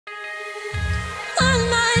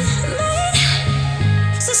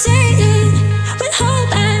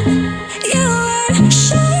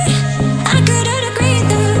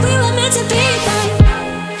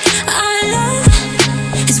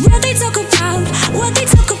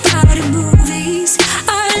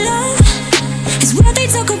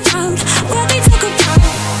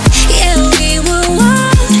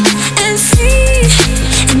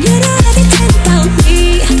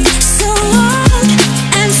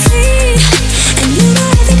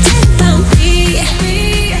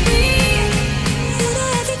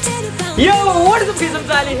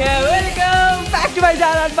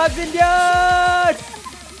unboxing dude.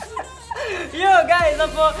 Yo guys,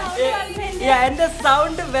 എന്റെ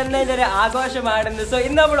sound വരുന്നതിന്റെ ഒരു ആഘോഷമായിരുന്നു. സോ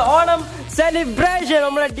ഇന്ന് നമ്മൾ ഓണം സെലിബ്രേഷൻ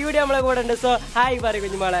നമ്മളെ ഡ്യൂട്ടി നമ്മളെ കൂടെ ഉണ്ട്. സോ ഹായ് പറയും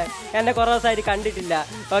കുഞ്ഞുമോളെ, എന്നെ കുറേ ദിവസമായിട്ട് കണ്ടിട്ടില്ല.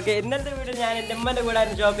 ഓക്കെ, ഇന്നത്തെ വീഡിയോ ഞാൻ എൻ്റെ ഉമ്മൻ്റെ കൂടെ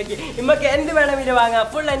ആയിരുന്നു ഷോപ്പിക്ക്. ഇമ്മക്ക് എന്ത് വേണം ഇത് വാങ്ങാം,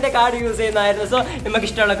 ഫുൾ എൻ്റെ കാർഡ് യൂസ് ചെയ്യുന്നതായിരുന്നു. സോ ഇമ്മക്ക്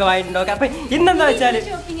ഇഷ്ടമുള്ളതൊക്കെ വാങ്ങിയിട്ടുണ്ട്. ഓക്കെ, അപ്പം ഇന്നെന്താ വെച്ചാൽ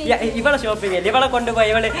ഇവളെ ഷോപ്പിംഗ് അല്ലേ, ഇവളെ കൊണ്ടുപോയി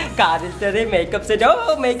ഇവള് കാതിലത്തത് മേക്കപ്പ് സെറ്റ്.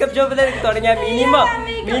 മേക്കപ്പ് ഷോപ്പിൽ തുടങ്ങിയാൽ മിനിമം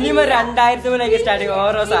 2000 സ്റ്റാർട്ടിങ്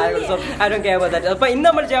ഓരോ സാധനങ്ങളും. സോ ആരും കേൾക്കാൻ. അപ്പൊ ഇന്ന്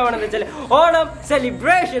നമ്മൾ ചെയ്യാമെന്ന് വെച്ചാൽ ഓണം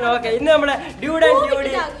സെലിബ്രേഷൻ. ഓക്കെ, ഇന്ന് നമ്മുടെ ഡ്യൂഡ് ആൻഡ്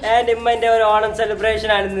ഡ്യൂഡി ആൻഡ് ഇമ്മന്റെ ഒരു ഓണം സെലിബ്രേഷൻ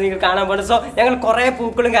ആണ് നിങ്ങൾ കാണാൻ പോകുന്നത്. സോ ഞങ്ങൾ കുറെ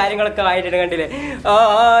പൂക്കളും കാര്യങ്ങളൊക്കെ വാങ്ങിയിട്ട് കണ്ടില്ലേ.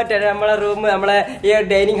 നമ്മളെ റൂം, നമ്മളെ ഈ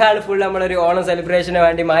ഡൈനിങ് ഹാൾ ഫുൾ നമ്മളൊരു ഓണം സെലിബ്രേഷന്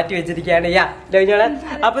വേണ്ടി മാറ്റി വെച്ചിരിക്കുകയാണ്.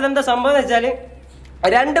 അപ്പൊ ഇതെന്താ സംഭവം എന്ന് വെച്ചാല്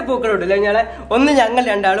 2 പൂക്കളുണ്ട് ഞങ്ങളെ. ഒന്ന് ഞങ്ങൾ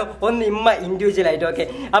രണ്ടാളും, ഒന്ന് ഇമ്മ ഇൻഡിവിജ്വൽ ആയിട്ട്. ഓക്കെ,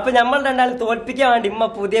 അപ്പൊ നമ്മൾ രണ്ടാളും തോൽപ്പിക്കാൻ വേണ്ടി ഇമ്മ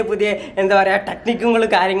പുതിയ എന്താ പറയാ ടെക്നിക്കുകളും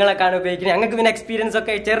കാര്യങ്ങളൊക്കെയാണ് ഉപയോഗിക്കുന്നത്. ഞങ്ങൾക്ക് പിന്നെ എക്സ്പീരിയൻസ്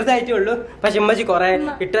ഒക്കെ ചെറുതായിട്ടേ ഉള്ളൂ, പക്ഷെ ഇമ്മച്ചി കുറെ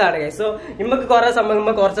ഇട്ടതാണ്. സോ ഇമ്മക്ക്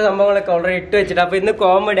കുറച്ച് സംഭവങ്ങളൊക്കെ ഓൾറെഡി ഇട്ട് വെച്ചിട്ട്. അപ്പൊ ഇന്ന്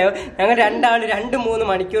കോമഡി ആവും. ഞങ്ങൾ രണ്ടാളും 2-3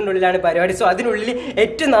 മണിക്കൂറിനുള്ളിലാണ് പരിപാടി. സോ അതിനുള്ളിൽ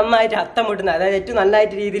ഏറ്റവും നന്നായിട്ട് അത്തം ഇടുന്ന, അതായത് ഏറ്റവും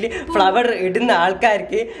നന്നായിട്ട് രീതിയിൽ ഫ്ലവർ ഇടുന്ന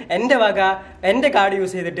ആൾക്കാർക്ക് എന്റെ കാർഡ്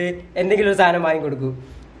യൂസ് ചെയ്തിട്ട് എന്തെങ്കിലും ഒരു സാധനം വാങ്ങി കൊടുക്കും.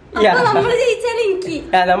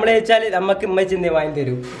 നമ്മള് ജയിച്ചാല് നമുക്ക് ഇമ്മച്ചി എന്തെങ്കിലും വാങ്ങി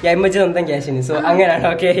തരൂ. ഇമ്മച്ചി സ്വന്തം ക്യാഷിന്. സോ അങ്ങനെയാണ്.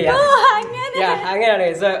 ഓക്കെ, അങ്ങനെയാണ്.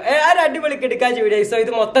 സോ ഒരു അടിപൊളി കിടക്കാച്ച വീഡിയോ. സോ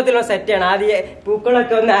ഇത് മൊത്തത്തിലുള്ള സെറ്റാണ്. ആദ്യം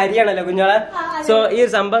പൂക്കളൊക്കെ ഒന്ന് അരിയാണല്ലോ കുഞ്ഞോളെ. സോ ഈ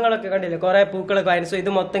ഒരു സംഭവങ്ങളൊക്കെ കണ്ടില്ലേ, കുറെ പൂക്കളൊക്കെ ആയിരുന്നു. സോ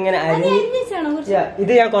ഇത് മൊത്തം ഇങ്ങനെ അരി.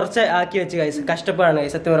 ഇത് ഞാൻ കുറച്ച് ആക്കി വെച്ച് കഴിച്ചു. കഷ്ടപ്പാടാണ്,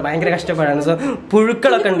 സത്യം പറഞ്ഞാൽ ഭയങ്കര കഷ്ടപ്പാടാണ്. സോ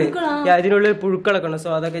പുഴുക്കളൊക്കെ ഉണ്ട്, ഇതിനുള്ളിൽ പുഴുക്കളൊക്കെ ഉണ്ട്.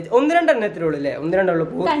 സോ അതൊക്കെ 1-2 എണ്ണത്തിലുള്ളൂ അല്ലേ, 1-2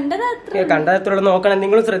 പൂ കണ്ടത്രയുള്ള നോക്കണം.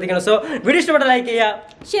 നിങ്ങളും ശ്രദ്ധിക്കണം. സോ വീഡിയോ ഇഷ്ടപ്പെട്ട ലൈക്ക് ചെയ്യാ,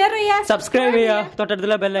 സബ്സ്ക്രൈബ് ചെയ്യാ,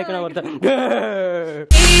 തൊട്ടടുത്തുള്ള ബെല്ലൈക്കൺ അമർത്താം.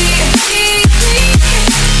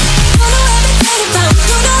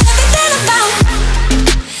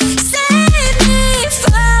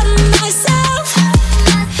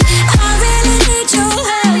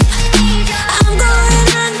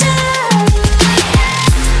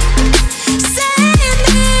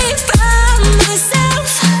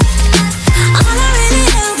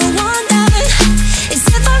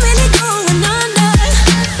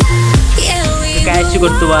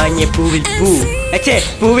 കൊടുത്തു വാങ്ങിയ പൂവിൽ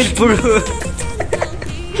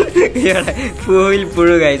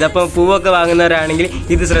പുഴു ഗൈസ്. അപ്പം പൂവൊക്കെ വാങ്ങുന്നവരാണെങ്കിൽ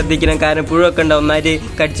ഇത് ശ്രദ്ധിക്കണം. കാരണം പുഴുവൊക്കെ ഉണ്ടാവും, ഒന്നായിട്ട്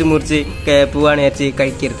കടിച്ചു മുറിച്ച് പൂവാണ് വെച്ച്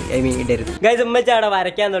കഴിക്കരുത്, ഇടരുത് ഗൈസ്. ഉമ്മച്ചാടെ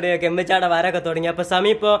വരയ്ക്കാൻ തുടങ്ങിയൊക്കെ, ഉമ്മച്ചാടെ വരൊക്കെ തുടങ്ങി. അപ്പൊ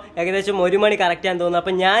സമയം ഇപ്പോൾ ഏകദേശം 1 മണി കറക്റ്റ് ആണെന്ന് തോന്നുന്നു.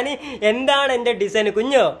 അപ്പൊ ഞാൻ എന്താണ് എന്റെ ഡിസൈൻ,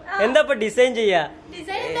 കുഞ്ഞോ എന്താ ഇപ്പൊ ഡിസൈൻ ചെയ്യാ?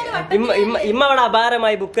 ഇമ്മ അവിടെ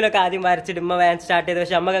അപാരമായി ബുക്കിലൊക്കെ ആദ്യം വരച്ചിട്ട് ഇമ്മ വാൻ സ്റ്റാർട്ട് ചെയ്ത്.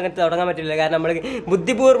 പക്ഷെ അമ്മക്ക് അങ്ങനെ തുടങ്ങാൻ പറ്റില്ല, കാരണം നമ്മൾ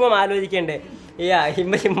ബുദ്ധിപൂർവ്വം ആലോചിക്കണ്ടേ.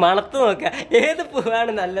 ഇമ്മ മണത്ത് നോക്ക, ഏത്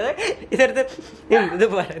പൂവാണ് നല്ലത്, ഇതെടുത്ത് ഇത്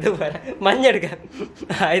പോരാ മഞ്ഞെടുക്കാം,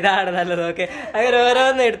 ഇതാണ് നല്ലത്. ഓക്കെ, അങ്ങനെ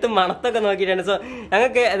ഓരോന്ന് എടുത്ത് മണത്തൊക്കെ നോക്കിയിട്ടുണ്ട്. സോ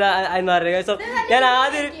ഞങ്ങൾക്ക് എന്ന് പറയുക. സോ ഞാൻ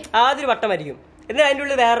ആദ്യം വട്ടം വരയ്ക്കും, എന്നിട്ട് അതിൻ്റെ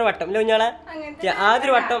ഉള്ളിൽ വേറൊരു വട്ടം ഇല്ല കുഞ്ഞോളെ.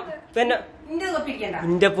 ആദ്യം വട്ടം പിന്നെ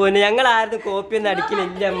ഇന്റെ പോന്നെ ഞങ്ങൾ ആരും കോപ്പിയൊന്നും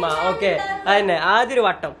അടിക്കലില്ല അമ്മ. ഓക്കെ, അതന്നെ ആദ്യം ഒരു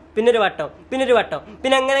വട്ടം, പിന്നൊരു വട്ടം, പിന്നൊരു വട്ടം,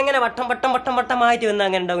 പിന്നെ അങ്ങനെ വട്ടമായിട്ട് വന്ന്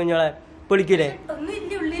അങ്ങനെ ഉണ്ടാവും കുഞ്ഞോളെ. പൊളിക്കൂലേ?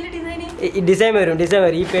 ഡിസൈൻ വരും.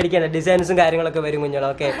 ഈ പേടിക്കണ്ട, ഡിസൈൻസും കാര്യങ്ങളൊക്കെ വരും കുഞ്ഞോളെ.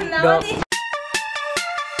 ഓക്കെ,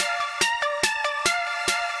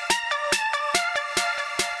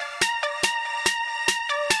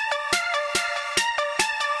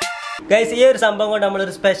 ഗൈസ്, ഈ ഒരു സംഭവം കൊണ്ട്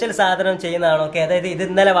നമ്മളൊരു സ്പെഷ്യൽ സാധനം ചെയ്യുന്നതാണ്. ഓക്കെ, അതായത് ഇത്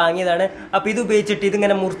ഇന്നലെ വാങ്ങിയതാണ്. അപ്പൊ ഇത് ഉപയോഗിച്ചിട്ട്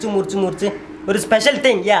ഇതിങ്ങനെ മുറിച്ച് ഒരു സ്പെഷ്യൽ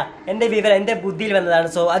തിങ് എന്റെ ബുദ്ധിയിൽ വന്നതാണ്.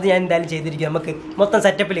 സോ അത് ഞാൻ എന്തായാലും ചെയ്തിരിക്കും. നമുക്ക് മൊത്തം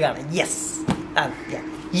സെറ്റപ്പിൽ കാണാം. യെസ്.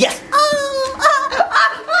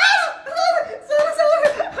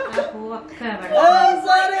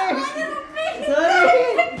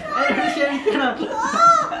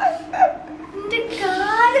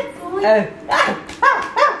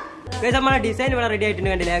 നമ്മളെ ഡിസൈൻ ഇവിടെ റെഡി ആയിട്ടുണ്ട്,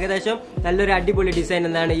 കണ്ടില്ല? ഏകദേശം നല്ലൊരു അടിപൊളി ഡിസൈൻ.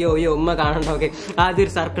 എന്താണ് ഉമ്മ കാണണ്ട. ഓക്കെ, ആദ്യം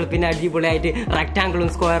ഒരു സർക്കിൾ, പിന്നെ അടിപൊളിയായിട്ട് റെക്ടാങ്കിളും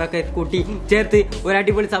സ്ക്വയറൊക്കെ കൂട്ടി ചേർത്ത് ഒരു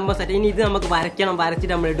അടിപൊളി സംഭവം സെറ്റ്. ഇനി ഇത് നമുക്ക്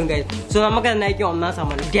വരച്ചിട്ട് നമ്മൾ ഇടും ഗൈസ്. സോ നമുക്ക് എന്നായിരിക്കും ഒന്നാം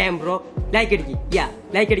സമ്മാനം. ഡാം ബ്രോ, ലൈക്ക്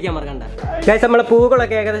അടിക്കാൻ മറക്കണ്ട ഗൈസ്. നമ്മളെ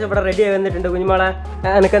പൂക്കളൊക്കെ ഏകദേശം ഇവിടെ റെഡി ആയി വന്നിട്ടുണ്ട്. കുഞ്ഞുമോളെ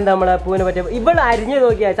എനിക്കെന്താ നമ്മളെ പൂവിനെ പറ്റിയ ഇവിടെ അരിഞ്ഞു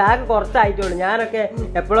നോക്കിയാ ചാക്ക് കുറച്ചായിട്ടുള്ളൂ. ഞാനൊക്കെ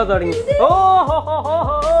എപ്പോഴോ തുടങ്ങി.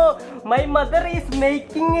 My mother is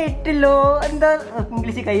making it law. എന്താ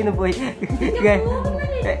ഇംഗ്ലീഷ് കയ്യിൽ നിന്ന് പോയി.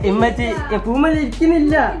 ഇമ്മച്ചി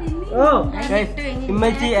പൂമലിരിക്കുന്നില്ല.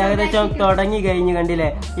 ഇമ്മച്ചി ഏകദേശം തുടങ്ങി കഴിഞ്ഞ് കണ്ടില്ലേ.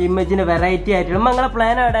 ഇമ്മച്ചിന്റെ വെറൈറ്റി ആയിട്ടുള്ള നിങ്ങളെ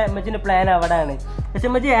പ്ലാൻ അവിടെ, ഇമ്മച്ചിന്റെ പ്ലാൻ അവിടെ ആണ്. പക്ഷെ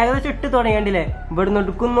ഇമ്മച്ചി ഏകദേശം ഇട്ട് തുടങ്ങി കണ്ടില്ലേ. ഇവിടുന്ന്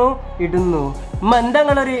എടുക്കുന്നു ഇടുന്നു. ഉമ്മ എന്താ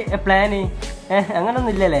നിങ്ങളൊരു പ്ലാന്?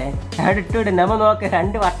 അങ്ങനൊന്നും ഇല്ലല്ലേ? അവിടെ ഇട്ടുവിടുന്നു. നമ്മ നോക്ക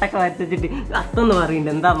 2 വട്ടൊക്കെ വരച്ചിട്ട് അത്തൊന്ന്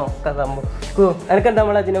പറയുന്നുണ്ട്. എന്താ നോക്കാം സംഭവം. എനിക്കെന്താ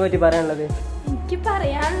നമ്മളതിനെ പറ്റി പറയാനുള്ളത്? എനിക്ക്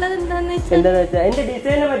പറയാനുള്ളത് എന്താന്ന് വെച്ചാൽ എന്റെ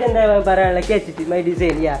ഡിസൈനെ പറ്റി എന്താ പറയാനുള്ളത്? My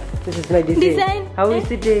design, this is my design. How is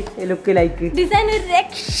it look like? Design ഒരു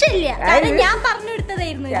രക്ഷയില്ല. കാരണം ഞാൻ പറഞ്ഞു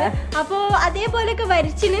കൊടുത്തതായിരുന്നു. അപ്പൊ അതേപോലെയൊക്കെ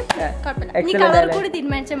വരച്ചിന് നീ കളർ കൂടി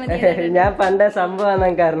തീരുമാനിച്ചാൽ മതി. ഞാൻ പണ്ടേ സംഭവം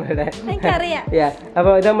എനിക്കറിഞ്ഞൂടെ. എനിക്കറിയാം. അപ്പൊ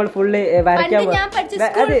ഇത് നമ്മൾ ഫുള്ള് വരയ്ക്കാൻ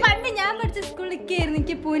പണ്ട് ഞാൻ പഠിച്ച സ്കൂളിലേക്ക് ആയിരുന്നു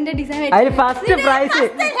എനിക്ക് പൂവിന്റെ ഡിസൈൻ. അതിന് ഫസ്റ്റ്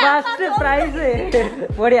പ്രൈസ്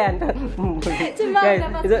പൊടിയാ.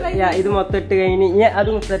 ഇത് മൊത്തം ഇട്ട് കഴിഞ്ഞ്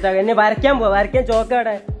അതും സെറ്റാക്കാം. എന്നെ വരയ്ക്കാൻ പോവാ. വരയ്ക്കാൻ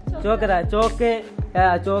ചോക്കവിടെ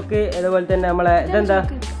ചോക്ക് അതുപോലെ തന്നെ നമ്മളെ ഇതെന്താ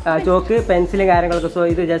ചോക്ക് പെൻസിലും കാര്യങ്ങളൊക്കെ. സോ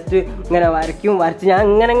ഇത് ജസ്റ്റ് ഇങ്ങനെ വരച്ച്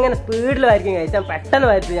ഞാൻ ഇങ്ങനെ സ്പീഡിൽ വരയ്ക്കും കഴിച്ചാൽ പെട്ടെന്ന്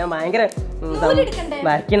വരച്ചു. ഞാൻ ഭയങ്കര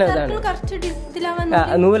വരയ്ക്കണ ഇതാണ്.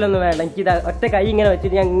 നൂലൊന്നും വേണ്ട. എനിക്ക് ഇത് ഒറ്റ കൈ ഇങ്ങനെ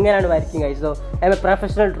വെച്ചിട്ട് ഞാൻ ഇങ്ങനെയാണ് വരയ്ക്കും കഴിച്ചു. So I M A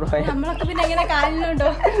professional drawer.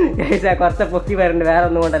 കുറച്ച് പൊക്കി വരണ്ട്, വേറെ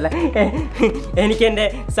ഒന്നും കൊണ്ടല്ല. എനിക്ക് എന്റെ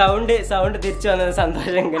സൗണ്ട് തിരിച്ചു വന്നത്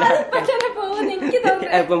സന്തോഷം. ഇങ്ങനെ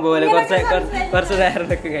ഇപ്പം പോലെ കുറച്ച് നേരം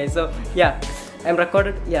നിൽക്കും കഴിച്ചു. So I'm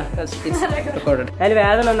recorded. Yeah, it's recorded. അതിന്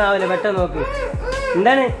വേദന ഒന്നും ആവില്ല. പെട്ടെന്ന് നോക്ക്.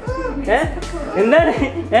 എന്താണ്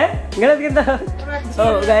നിങ്ങളൊക്കെ എന്താ? ഓ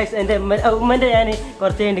ഗൈസ്, എന്റെ ഉമ്മന്റെ ഞാൻ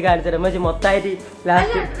കുറച്ച് കഴിഞ്ഞിട്ട് കാണിച്ചു. ഉമ്മച്ചി മൊത്തമായിട്ട്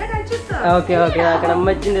ലാസ്റ്റ് ഓക്കെ ഇതാക്കണം.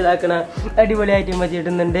 ഉമ്മച്ചിന്റെ ഇതാക്കണ അടിപൊളിയായിട്ട് ഉമ്മച്ചി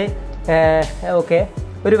ഇടുന്നുണ്ട്. ഓക്കെ,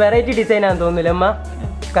 ഒരു വെറൈറ്റി ഡിസൈൻ ആണെന്ന് തോന്നുന്നില്ല അമ്മ?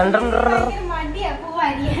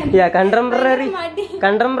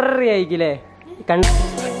 കണ്ടംപററി ആയിരിക്കില്ലേ?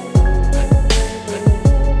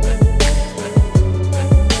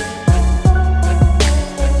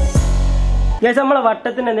 നമ്മളെ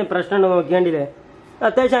വട്ടത്തിന് എന്തെങ്കിലും പ്രശ്നം ഉണ്ടോ നോക്കിയാണ്ടില്ലേ?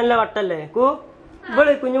 അത്യാവശ്യം നല്ല വട്ടല്ലേ?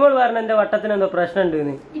 ഇവള് കുഞ്ഞുമോള് പറഞ്ഞ എന്റെ വട്ടത്തിന് എന്തോ പ്രശ്നം ഉണ്ട്.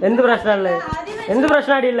 എന്ത് പ്രശ്നമുള്ളേ? എന്ത്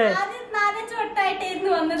പ്രശ്നമാടിയുള്ളേ?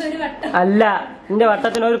 അല്ല, എന്റെ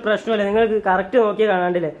വട്ടത്തിന് ഒരു പ്രശ്നമില്ല. നിങ്ങൾക്ക് കറക്റ്റ് നോക്കിയാൽ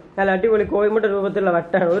കാണാണ്ടില്ലേ? നല്ല അടിപൊളി കോഴിമുട്ട രൂപത്തിലുള്ള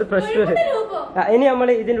വട്ടാണ്. ഒരു പ്രശ്നമില്ല. ഇനി നമ്മൾ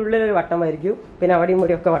ഇതിന്റെ ഉള്ളിലൊരു വട്ടമായിരിക്കും, പിന്നെ അവിടെയും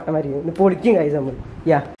കൂടി ഒക്കെ വട്ടമായിരിക്കും. പൊളിക്കും കഴിച്ച് നമ്മൾ.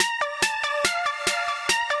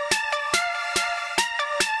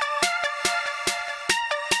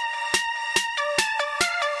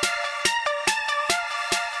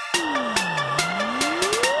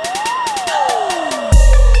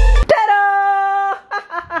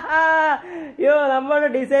 നമ്മുടെ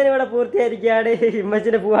ഡിസൈൻ ഇവിടെ പൂർത്തിയായിരിക്കുകയാണ്.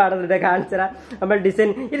 ഇമ്മച്ചിന്റെ പൂ ആടുന്നുണ്ട്, കാണിച്ചറ. നമ്മുടെ design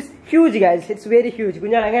it's huge guys, it's very huge.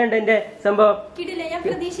 കുഞ്ഞാൾ എങ്ങനെയുണ്ട് എന്റെ സംഭവം?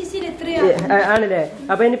 ആണല്ലേ?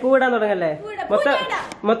 അപ്പൊ ഇനി പൂവിടാൻ തുടങ്ങല്ലേ?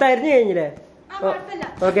 മൊത്തം അരിഞ്ഞു കഴിഞ്ഞില്ലേ?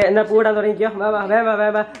 ഓക്കെ, എന്നാ പൂവിടാൻ തുടങ്ങിക്കോ.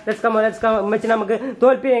 ഉമ്മച്ചി നമുക്ക്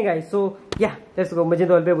തോൽപ്പിയാൻ ഗൈസ്. സോ ഉമ്മച്ചി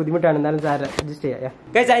തോൽപ്പിയ ബുദ്ധിമുട്ടാണ്, എന്നാലും സാറ് അഡ്ജസ്റ്റ് ചെയ്യാം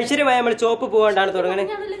ഗൈസ്. ഐശ്വര്യമായി നമ്മൾ ചോപ്പ് പൂകൊണ്ടാണ് തുടങ്ങണേ.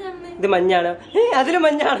 ഇത് മഞ്ഞാണ്, അതിലും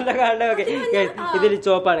മഞ്ഞാണല്ലോ കാണുന്നത്. ഓക്കെ, ഇതിൽ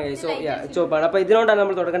ചോപ്പാണ് ഗൈസ്. സോ ചോപ്പാണ്. അപ്പൊ ഇതിനോണ്ടാണ്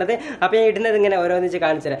നമ്മൾ തുടങ്ങണത്. അപ്പൊ ഞാൻ ഇടുന്നത് ഇങ്ങനെ ഓരോന്നിച്ച്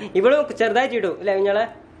കാണിച്ചു തരാം. ഇവളും ചെറുതായിട്ട് ഇടും അല്ലെ കുഞ്ഞാളെ?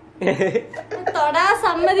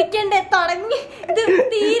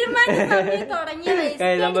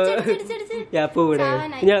 പൂവിട.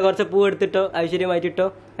 ഞാൻ കുറച്ച് പൂ എടുത്തിട്ടോ, ഐശ്വര്യമായിട്ടിട്ടോ.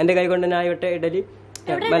 എന്റെ കൈ കൊണ്ട് ഞാൻ ഇടല്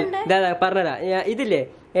പറഞ്ഞതാ. ഇതില്ലേ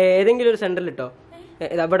ഏതെങ്കിലും ഒരു സെന്ററിൽ ഇട്ടോ.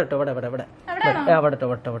 അവിടെ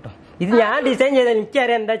ഇത് ഞാൻ ഡിസൈൻ ചെയ്താൽ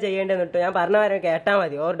എനിക്കറിയാം എന്താ ചെയ്യേണ്ടതെന്ന് കേട്ടോ. ഞാൻ പറഞ്ഞ കാര്യം കേട്ടാ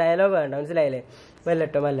മതി. ഓർ ഡയലോഗ് വേണ്ട, മനസ്സിലായില്ലേ?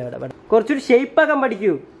 വല്ലട്ടോ ഇവിടെ കുറച്ചൊരു ഷേപ്പ് ആക്കാൻ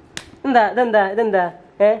പഠിക്കൂ. ഇതെന്താ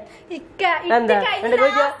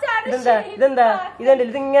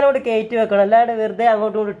ഇതിങ്ങനെ കൊണ്ട് കയറ്റി വെക്കണം. അല്ലാണ്ട് വെറുതെ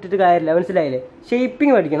അങ്ങോട്ടും കൊണ്ട് ഇട്ടിട്ട് കാര്യമില്ല, മനസ്സിലായില്ലേ?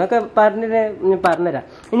 ഷേപ്പിങ് പഠിക്കണം. ഒക്കെ പറഞ്ഞുതരാം.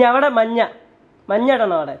 ഇനി അവിടെ മഞ്ഞ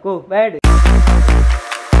ഇടണം. അവിടെ വേട്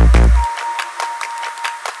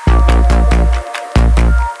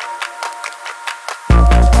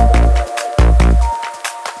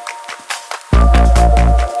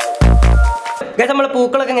നമ്മളെ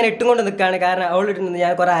പൂക്കളൊക്കെ ഇങ്ങനെ ഇട്ടുകൊണ്ട് നിൽക്കുകയാണ്. കാരണം അവളിടുന്നത്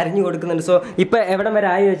ഞാൻ കുറെ അരിഞ്ഞു കൊടുക്കുന്നുണ്ട്. സോ ഇപ്പൊ എവിടം വരെ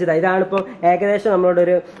ആയി വെച്ചതാ. ഇതാണിപ്പോ ഏകദേശം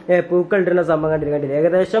നമ്മളോടൊരു പൂക്കൾ ഇടുന്ന സംഭവം കണ്ടില്ല.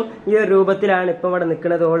 ഏകദേശം ഈ ഒരു രൂപത്തിലാണ് ഇപ്പൊ ഇവിടെ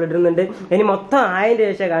നിൽക്കുന്നത്. ഓളിടുന്നുണ്ട്. ഇനി മൊത്തം ആയതിന്റെ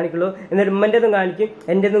ശേഷം കാണിക്കുള്ളൂ. എന്നിട്ട് ഉമ്മന്റേതും കാണിക്കും,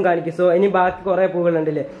 എന്റേതും കാണിക്കും. സോ ഇനി ബാക്കി കുറെ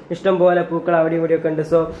പൂക്കളുണ്ടല്ലേ, ഇഷ്ടം പോലെ പൂക്കൾ അവിടെ ഇവിടെ ഒക്കെ ഉണ്ട്.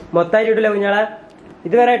 സോ മൊത്തമായിട്ട് ഇട്ടില്ല കുഞ്ഞാളെ?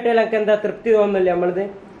 ഇതുവരെ ഇട്ടാൽ എനിക്ക് എന്താ തൃപ്തി തോന്നുന്നില്ല. നമ്മളത്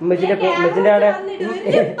ഉമ്മച്ചിന്റെ അവിടെ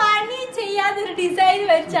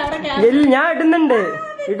ഞാൻ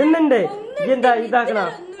ഇടുന്നുണ്ട്. ഇതെന്താ ഇതാക്കണ?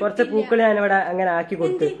 കുറച്ച് പൂക്കൾ ഞാൻ ഇവിടെ അങ്ങനെ ആക്കി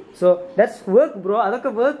കൊടുത്ത്. So that's work bro. അതൊക്കെ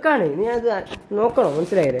വർക്കാണ്. ഇനി അത് നോക്കണം,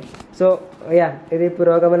 മനസ്സിലായില്ലേ? സോ ഇത്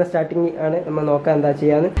പുരോഗമന സ്റ്റാർട്ടിങ് ആണ്. നമ്മൾ നോക്കാം എന്താ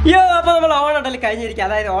ചെയ്യാന്ന്. അപ്പൊ നമ്മൾ ഓണം കഴിഞ്ഞിരിക്കും.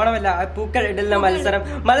 അതായത് ഓണമല്ല, പൂക്കൾ ഇടലിന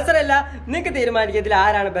മത്സരമല്ല. നിങ്ങൾക്ക് തീരുമാനിക്കും ഇതിൽ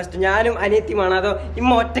ആരാണ് ബെസ്റ്റ്, ഞാനും അനിയത്തിയുമാണോ അതോ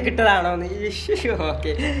ഇമ്മ ഒറ്റ കിട്ടതാണോ എന്ന്.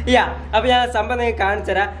 ഓക്കെ, അപ്പൊ ഞാൻ സംഭവം നിങ്ങൾക്ക്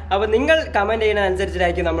കാണിച്ചുതരാം. അപ്പൊ നിങ്ങൾ കമന്റ്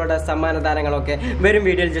ചെയ്യുന്നതനുസരിച്ചായിരിക്കും നമ്മളുടെ സമ്മാനദാനങ്ങളൊക്കെ വരും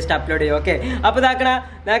വീഡിയോയിൽ ജസ്റ്റ് അപ്ലോഡ് ചെയ്യും. ഓക്കെ, അപ്പൊ ഇതാക്കണ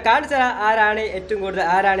ഞാൻ കാണിച്ചുതരാം ആരാണ് ഏറ്റവും കൂടുതൽ,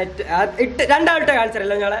 ആരാണ് രണ്ടാമത്തെ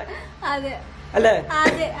കാണിച്ചതല്ലോ ഞങ്ങളെ അല്ലേ?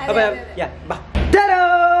 അപ്പൊ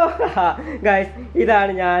ഗൈസ്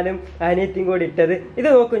ഇതാണ് ഞാനും അനിയത്തിയും കൂടി ഇട്ടത്. ഇത്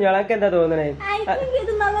നോക്കൂ ഞങ്ങൾക്ക് എന്താ തോന്നണേ?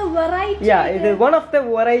 ഇത് വൺ ഓഫ് ദ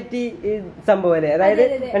വെറൈറ്റി സംഭവം അല്ലേ? അതായത്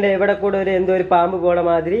എന്റെ ഇവിടെ കൂടെ ഒരു എന്തോ ഒരു പാമ്പ് പോണ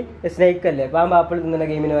മാതിരി സ്നേക്ക് അല്ലേ, പാമ്പ് ആപ്പിൾ തിന്നുന്ന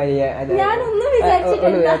ഗെയിമിന് വരിക.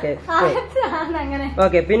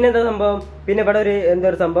 ഓക്കെ പിന്നെന്താ സംഭവം? പിന്നെ ഇവിടെ ഒരു എന്തോ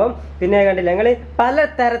ഒരു സംഭവം പിന്നെ കണ്ടില്ല ഞങ്ങള് പല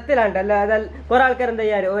തരത്തിലാണ് അല്ല. അതായത് കുറെ ആൾക്കാർ എന്താ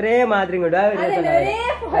ചെയ്യാറ് ഒരേ മാതിരി കൊണ്ട്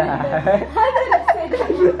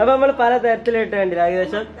അപ്പൊ നമ്മള് പല തരത്തിലിട്ട് കണ്ടില്ല.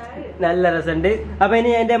 ഏകദേശം നല്ല രസമുണ്ട്. അപ്പൊ ഇനി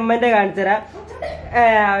എന്റെ അമ്മന്റെ കാണിച്ചരാ.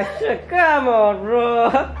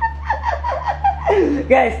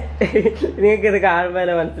 നിങ്ങൾക്ക് ഇത് കാണുമ്പോ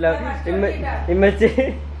മനസ്സിലാവും.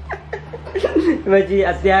 ഇമ്മച്ചി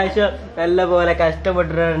അത്യാവശ്യം നല്ല പോലെ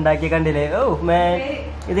കഷ്ടപ്പെട്ടിട്ട് ഉണ്ടാക്കി കണ്ടില്ലേ? ഓ മാൻ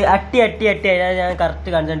ഇത് അട്ടി ഞാൻ കറക്റ്റ്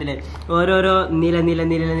കണ്ടില്ലേ? ഓരോരോ നില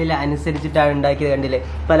അനുസരിച്ചിട്ടാണ് ഉണ്ടാക്കിയത് കണ്ടില്ലേ?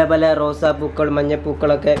 പല പല റോസാപ്പൂക്കളും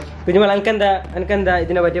മഞ്ഞപ്പൂക്കളൊക്കെ. പിന്നെ എനിക്കെന്താ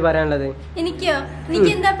ഇതിനെ പറ്റി പറയാനുള്ളത്? എനിക്ക്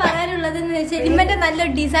എന്താ പറയാനുള്ളത്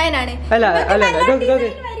നല്ലൊരു ഡിസൈൻ ആണ്. അല്ല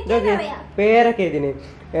പേരൊക്കെ ഇതിന്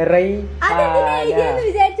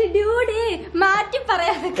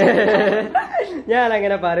ഞാൻ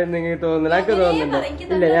അങ്ങനെ പറയുന്നു നിങ്ങൾക്ക് തോന്നുന്നില്ല? എനിക്ക് തോന്നുന്നുണ്ട്.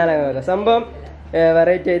 ഇല്ല ഞാനങ്ങനെ പറയാം. സംഭവം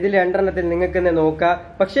വെറൈറ്റി. ഇതിൽ 2 എണ്ണത്തിൽ നിങ്ങൾക്ക് തന്നെ നോക്കാം.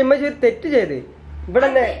 പക്ഷെ ഇമ്മച്ചി ഒരു തെറ്റ് ചെയ്ത് ഇവിടെ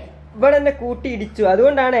തന്നെ കൂട്ടി ഇടിച്ചു.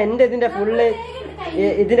 അതുകൊണ്ടാണ് എന്റെ ഇതിന്റെ ഫുള്ള്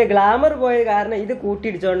ഇതിന്റെ ഗ്ലാമർ പോയത്. കാരണം ഇത് കൂട്ടി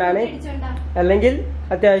ഇടിച്ചോണ്ടാണ്. അല്ലെങ്കിൽ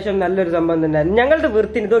അത്യാവശ്യം നല്ലൊരു സംഭവം തന്നെ. ഞങ്ങളുടെ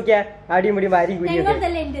വൃത്തിന് ഇതൊക്കെയാ അടിമുടി വാരി കുഴിയൊക്കെ.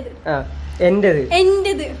 ആ എന്റേത്.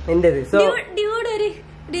 സോ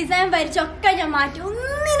ഡിസൈൻ വരച്ചൊക്കെ ഞാൻ മാറ്റി.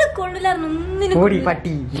 ഒന്നിനും കൊള്ളില്ലായിരുന്നു.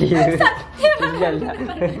 പട്ടി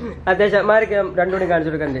അത്യാവശ്യം മാർക്ക് 2 മണി കാണിച്ചു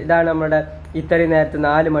കൊടുക്കണ്ടേ? ഇതാണ് നമ്മുടെ ഇത്രയും നേരത്തെ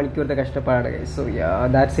 4 മണിക്കൂറത്തെ കഷ്ടപ്പാടാണ്. So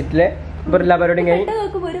that's it. എല്ലാ പരിപാടിയും കഴിഞ്ഞു.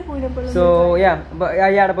 സോ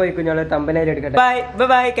അയാടെ പോയി കുഞ്ഞോളെ തമ്പനയിൽ എടുക്കട്ടെ. Bye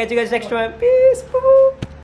bye. catch you guys next time. Peace.